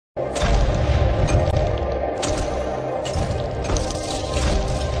How's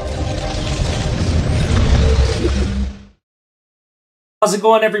it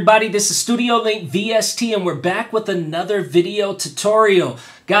going, everybody? This is Studio Link VST, and we're back with another video tutorial.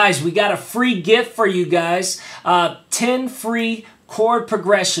 Guys, we got a free gift for you guys. 10 free chord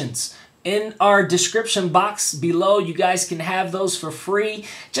progressions. In our description box below, you guys can have those for free,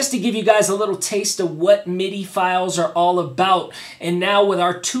 just to give you guys a little taste of what MIDI files are all about. And now with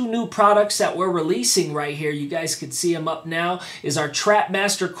our two new products that we're releasing right here, you guys can see them up now, is our Trap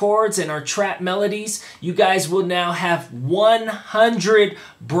Master Chords and our Trap Melodies. You guys will now have 100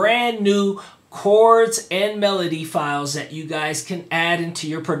 brand new chords and melody files that you guys can add into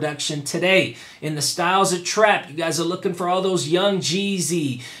your production today. In the styles of trap, you guys are looking for all those Young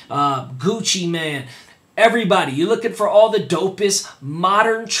Jeezy, Gucci Man, everybody. You're looking for all the dopest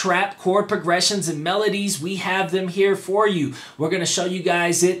modern trap chord progressions and melodies. We have them here for you. We're going to show you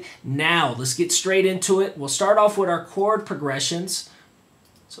guys it now. Let's get straight into it. We'll start off with our chord progressions.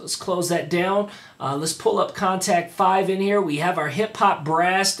 So let's close that down. Let's pull up Contact 5 in here. We have our hip-hop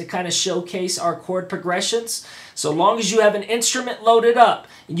brass to kind of showcase our chord progressions. So long as you have an instrument loaded up,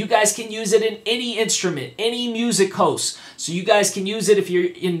 and you guys can use it in any instrument, any music host. So you guys can use it if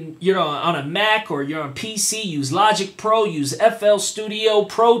you're on a Mac or you're on PC. Use Logic Pro, use FL Studio,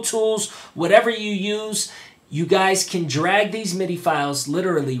 Pro Tools, whatever you use. You guys can drag these MIDI files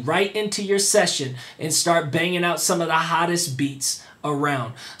literally right into your session and start banging out some of the hottest beats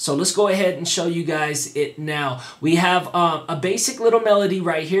around. So let's go ahead and show you guys it now. We have a basic little melody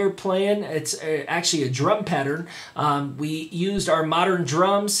right here playing. It's actually a drum pattern. We used our modern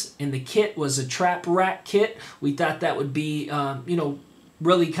drums, and the kit was a trap rack kit. We thought that would be,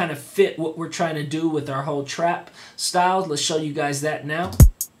 really kind of fit what we're trying to do with our whole trap style. Let's show you guys that now.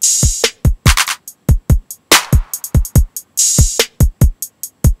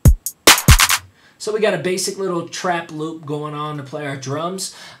 So we got a basic little trap loop going on to play our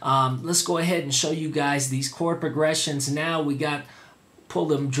drums. Let's go ahead and show you guys these chord progressions now. We got pull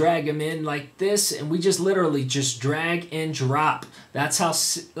them, drag them in like this, and we just literally just drag and drop. That's how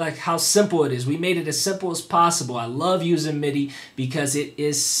simple it is. We made it as simple as possible. I love using MIDI because it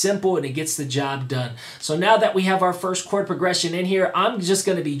is simple and it gets the job done. So now that we have our first chord progression in here, I'm just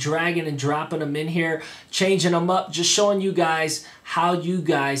going to be dragging and dropping them in here, changing them up, just showing you guys how you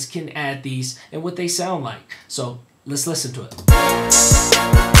guys can add these and what they sound like. So let's listen to it.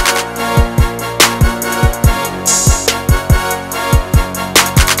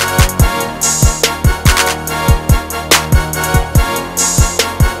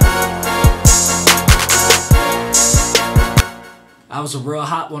 That was a real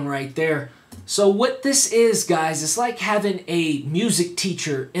hot one right there. So what this is, guys, it's like having a music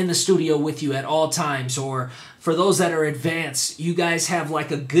teacher in the studio with you at all times, or for those that are advanced, you guys have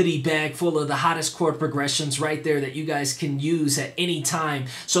like a goodie bag full of the hottest chord progressions right there that you guys can use at any time.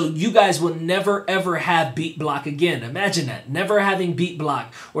 So you guys will never ever have beat block again. Imagine that, never having beat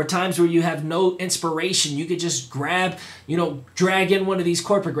block, or times where you have no inspiration. You could just grab, drag in one of these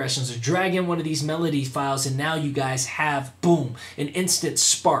chord progressions or drag in one of these melody files, and now you guys have, boom, an instant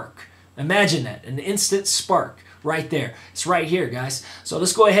spark. Imagine that, an instant spark right there. It's right here, guys. So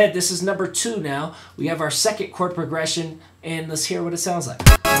let's go ahead. This is number 2 now. We have our second chord progression, and let's hear what it sounds like.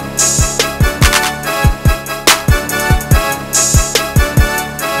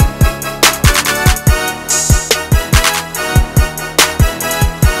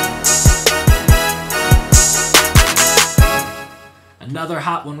 Another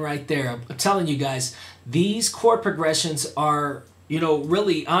hot one right there. I'm telling you guys, these chord progressions are,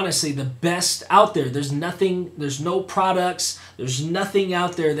 really, honestly, the best out there. There's nothing, there's no products, there's nothing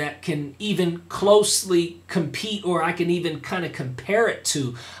out there that can even closely compete, or I can even kind of compare it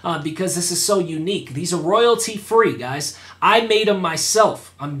to, because this is so unique. These are royalty free, guys. I made them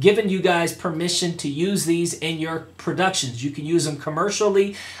myself. I'm giving you guys permission to use these in your productions. You can use them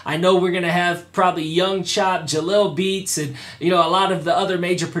commercially. I know we're going to have probably Young Chop, Jalil Beats, and a lot of the other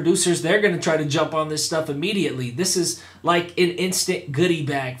major producers. They're going to try to jump on this stuff immediately. This is like an instant goodie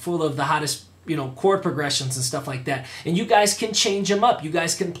bag full of the hottest chord progressions and stuff like that. And you guys can change them up. You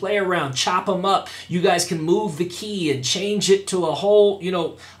guys can play around, chop them up. You guys can move the key and change it to a whole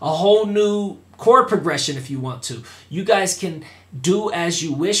new chord progression if you want to. You guys can do as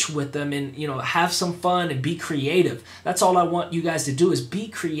you wish with them, and have some fun and be creative. That's all I want you guys to do, is be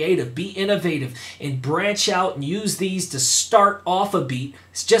creative, be innovative, and branch out and use these to start off a beat.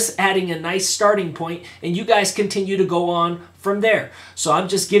 It's just adding a nice starting point, and you guys continue to go on from there. So I'm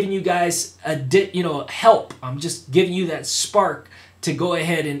just giving you guys help. I'm just giving you that spark to go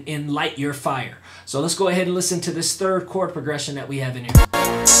ahead and light your fire. So let's go ahead and listen to this third chord progression that we have in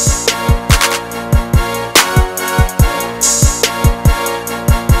here.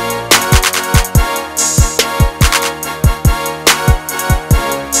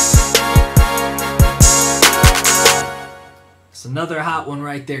 another hot one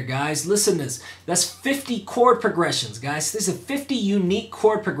right there, guys. Listen to this. That's 50 chord progressions, guys. This is 50 unique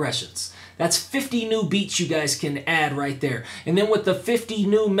chord progressions. That's 50 new beats you guys can add right there. And then with the 50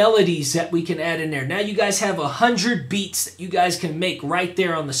 new melodies that we can add in there, now you guys have 100 beats that you guys can make right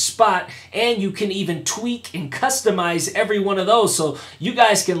there on the spot, and you can even tweak and customize every one of those. So you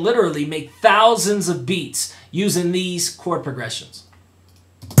guys can literally make thousands of beats using these chord progressions.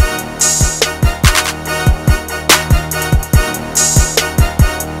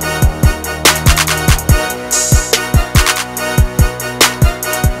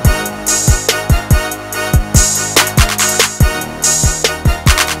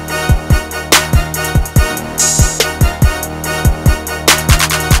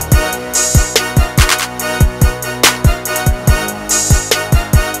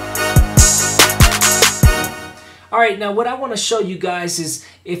 Alright, now what I want to show you guys is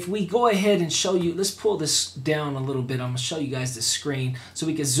if we go ahead and show you, let's pull this down a little bit. I'm going to show you guys the screen so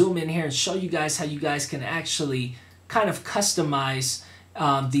we can zoom in here and show you guys how you guys can actually kind of customize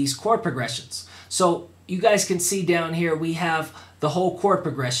these chord progressions. So you guys can see down here we have the whole chord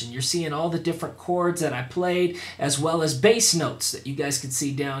progression. You're seeing all the different chords that I played, as well as bass notes that you guys can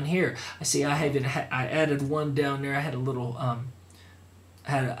see down here. I see I added one down there. I had a little...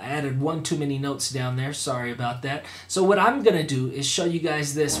 I added one too many notes down there. Sorry about that. So what I'm going to do is show you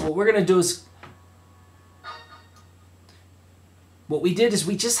guys this. What we're going to do is... What we did is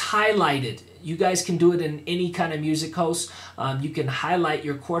we just highlighted. You guys can do it in any kind of music host. You can highlight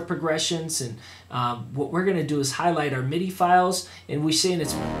your chord progressions. And what we're going to do is highlight our MIDI files. And we're seeing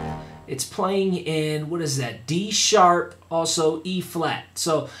it's playing in, what is that? D sharp, also E flat.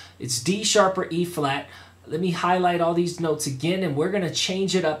 So it's D sharp or E flat. Let me highlight all these notes again, and we're going to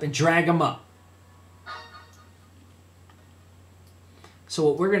change it up and drag them up. So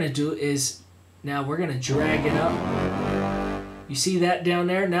what we're going to do is, now we're going to drag it up. You see that down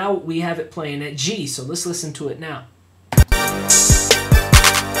there? Now we have it playing at G, so let's listen to it now.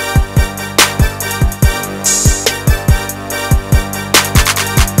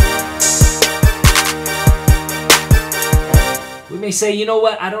 We may say, you know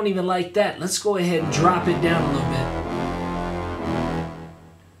what, I don't even like that. Let's go ahead and drop it down a little bit.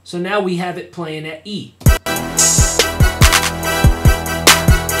 So now we have it playing at E.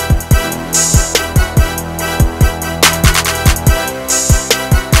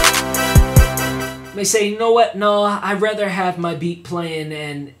 You may say, you know what, no, I'd rather have my beat playing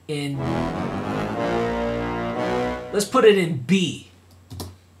in let's put it in B.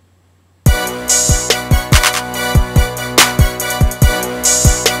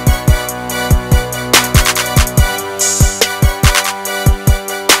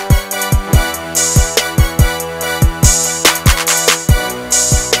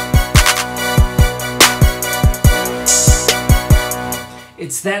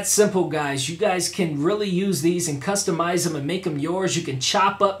 It's that simple, guys. You guys can really use these and customize them and make them yours. You can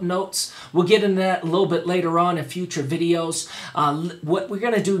chop up notes. We'll get into that a little bit later on in future videos. What we're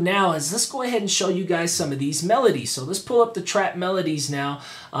going to do now is let's go ahead and show you guys some of these melodies. So let's pull up the trap melodies now.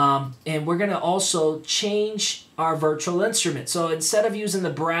 And we're going to also change our virtual instrument. So instead of using the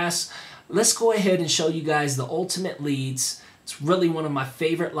brass, let's go ahead and show you guys the ultimate leads. It's really one of my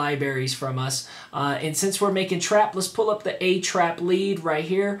favorite libraries from us. And since we're making trap, let's pull up the A trap lead right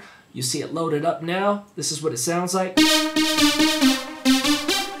here. You see it loaded up now. This is what it sounds like.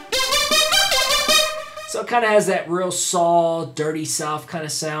 So it kind of has that real saw, dirty south kind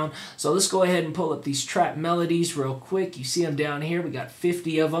of sound. So let's go ahead and pull up these trap melodies real quick. You see them down here. We got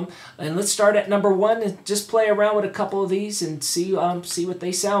 50 of them. And let's start at number 1 and just play around with a couple of these and see what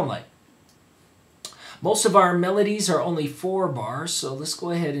they sound like. Most of our melodies are only 4 bars, so let's go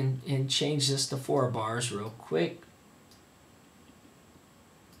ahead and change this to 4 bars real quick.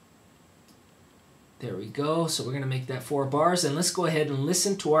 There we go. So we're going to make that 4 bars, and let's go ahead and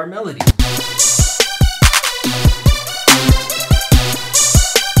listen to our melody.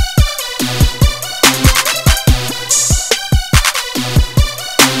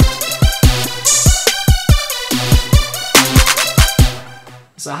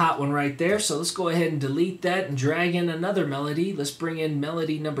 It's a hot one right there, so let's go ahead and delete that and drag in another melody. Let's bring in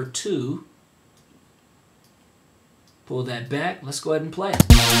melody number 2. Pull that back. Let's go ahead and play it.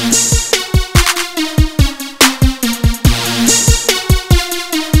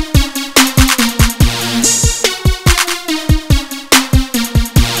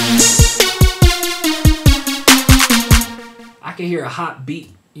 I can hear a hot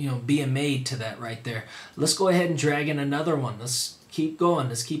beat, being made to that right there. Let's go ahead and drag in another one. Let's keep going.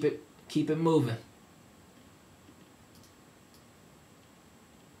 Let's keep it moving.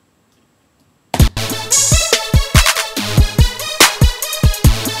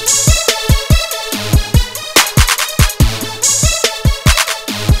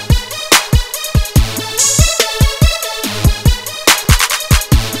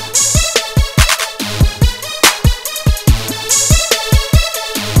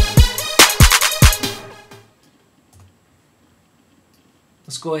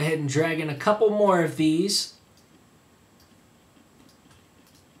 go ahead and drag in a couple more of these.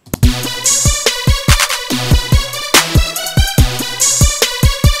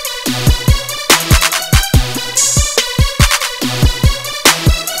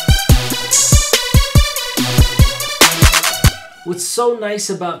 What's so nice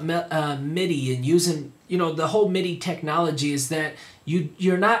about MIDI and using, the whole MIDI technology is that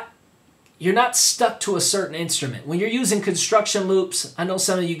you're not stuck to a certain instrument. When you're using construction loops, I know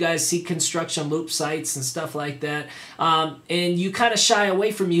some of you guys see construction loop sites and stuff like that, and you kind of shy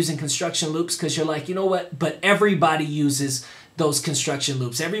away from using construction loops because you're like, you know what, but everybody uses those construction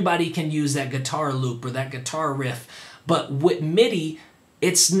loops. Everybody can use that guitar loop or that guitar riff. But with MIDI,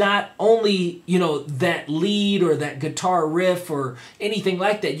 it's not only, that lead or that guitar riff or anything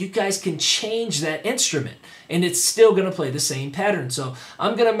like that. You guys can change that instrument and it's still going to play the same pattern. So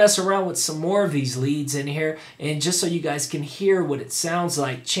I'm going to mess around with some more of these leads in here, and just so you guys can hear what it sounds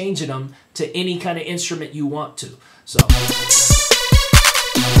like, changing them to any kind of instrument you want to. So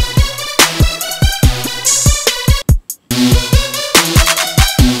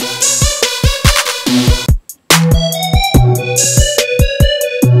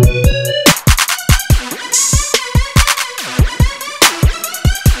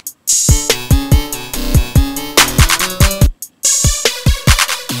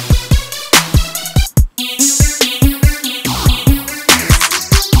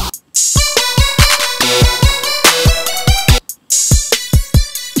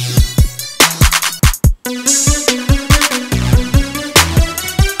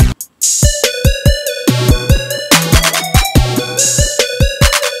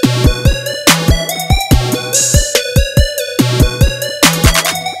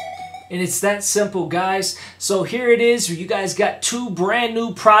and it's that simple, guys. So here it is. You guys got two brand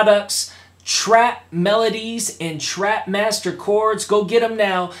new products, Trap Melodies and Trap Master Chords. Go get them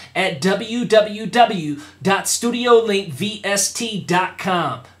now at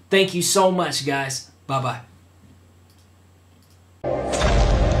www.studiolinkvst.com. Thank you so much, guys. Bye-bye.